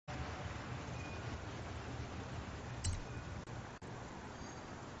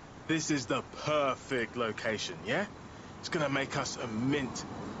This is the perfect location, yeah? It's gonna make us a mint.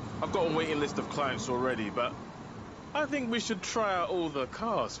 I've got a waiting list of clients already, but I think we should try out all the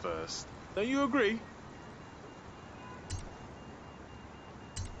cars first. Don't you agree?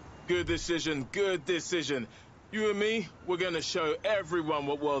 Good decision, good decision. You and me, we're gonna show everyone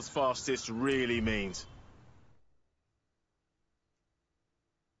what world's fastest really means.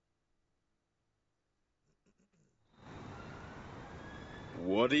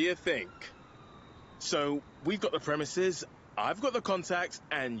 What do you think? So, we've got the premises, I've got the contacts,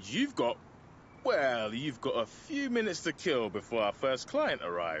 and you've got a few minutes to kill before our first client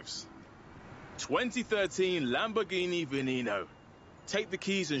arrives. 2013 Lamborghini Veneno. Take the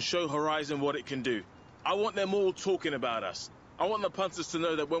keys and show Horizon what it can do. I want them all talking about us. I want the punters to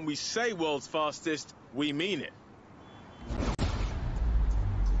know that when we say world's fastest, we mean it.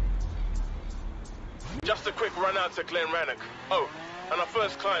 Just a quick run out to Glen Rannoch. Oh, and our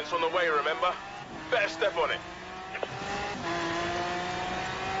first client's on the way, remember? Better step on it.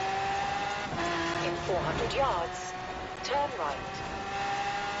 In 400 yards, turn right.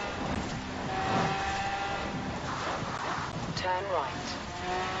 Turn right.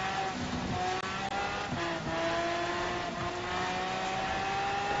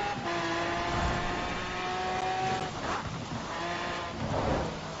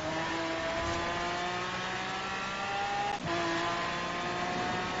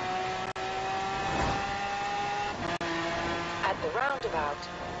 At the roundabout,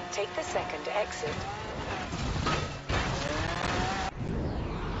 take the second exit.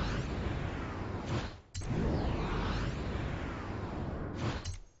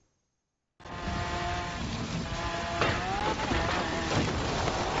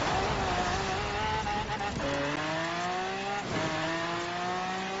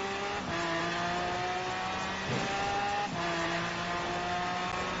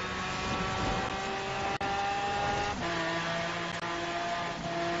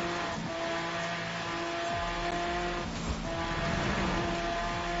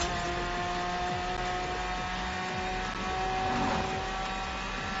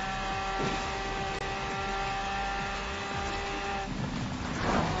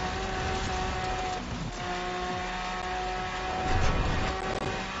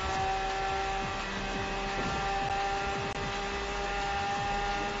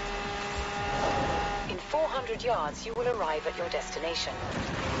 In 400 yards, you will arrive at your destination.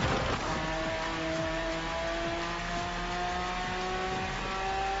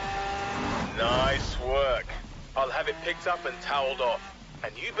 Nice work. I'll have it picked up and toweled off.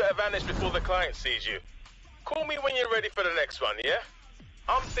 And you better vanish before the client sees you. Call me when you're ready for the next one, yeah?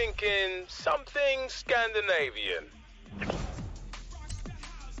 I'm thinking something Scandinavian.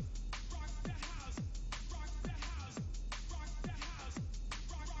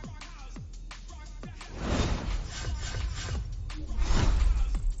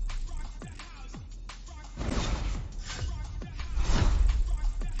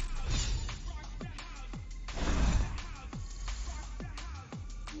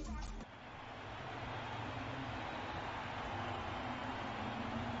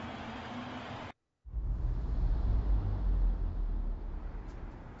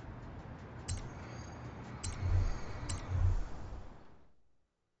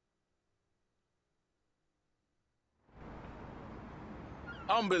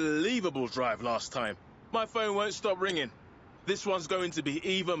 Unbelievable drive last time. My phone won't stop ringing. This one's going to be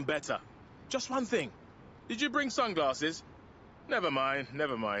even better. Just one thing. Did you bring sunglasses? Never mind,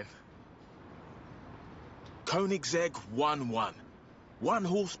 never mind. Koenigsegg 1-1. 1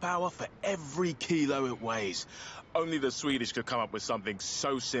 horsepower for every kilo it weighs. Only the Swedish could come up with something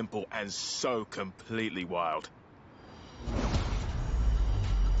so simple and so completely wild.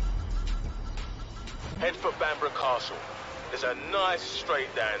 Head for Bamborough Castle. There's a nice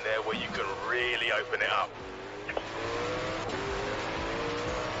straight down there where you can really open it up.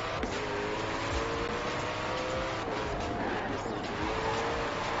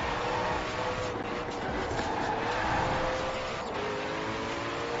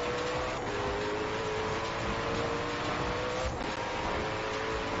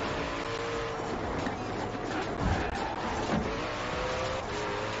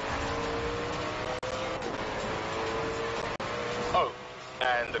 Oh,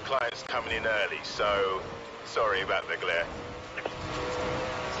 and the client's coming in early, so sorry about the glare.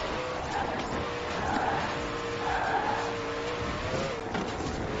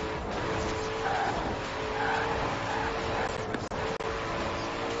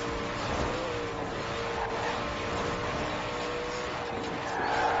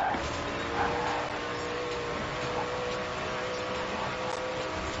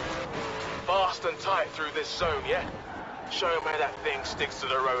 fast and tight through this zone, yeah? Show him how that thing sticks to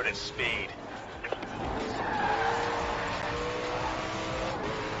the road at speed.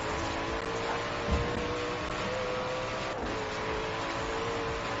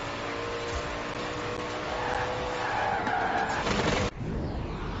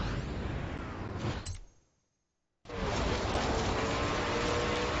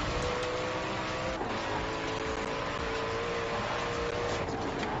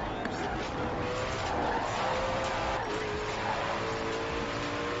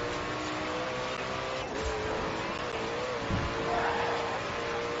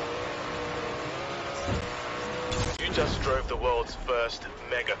 You just drove the world's first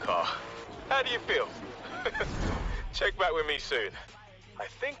mega car. How do you feel? Check back with me soon. I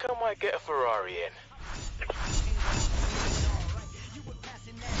think I might get a Ferrari in.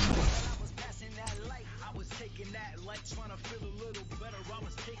 Trying to feel a little better. I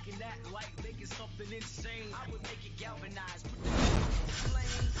was taking that light, making something insane. I would make it galvanize. Put the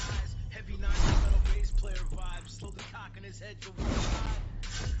flame eyes, heavy 9 metal bass player vibes. Slowly cocking his head to one side.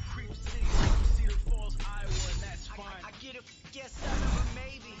 Creep City, Cedar Falls, Iowa, and that's fine. I get a guess out of a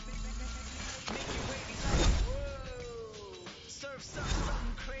maybe. Make it wavy like whoa. Surf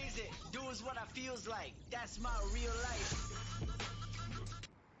something crazy. Do is what I feels like. That's my real life.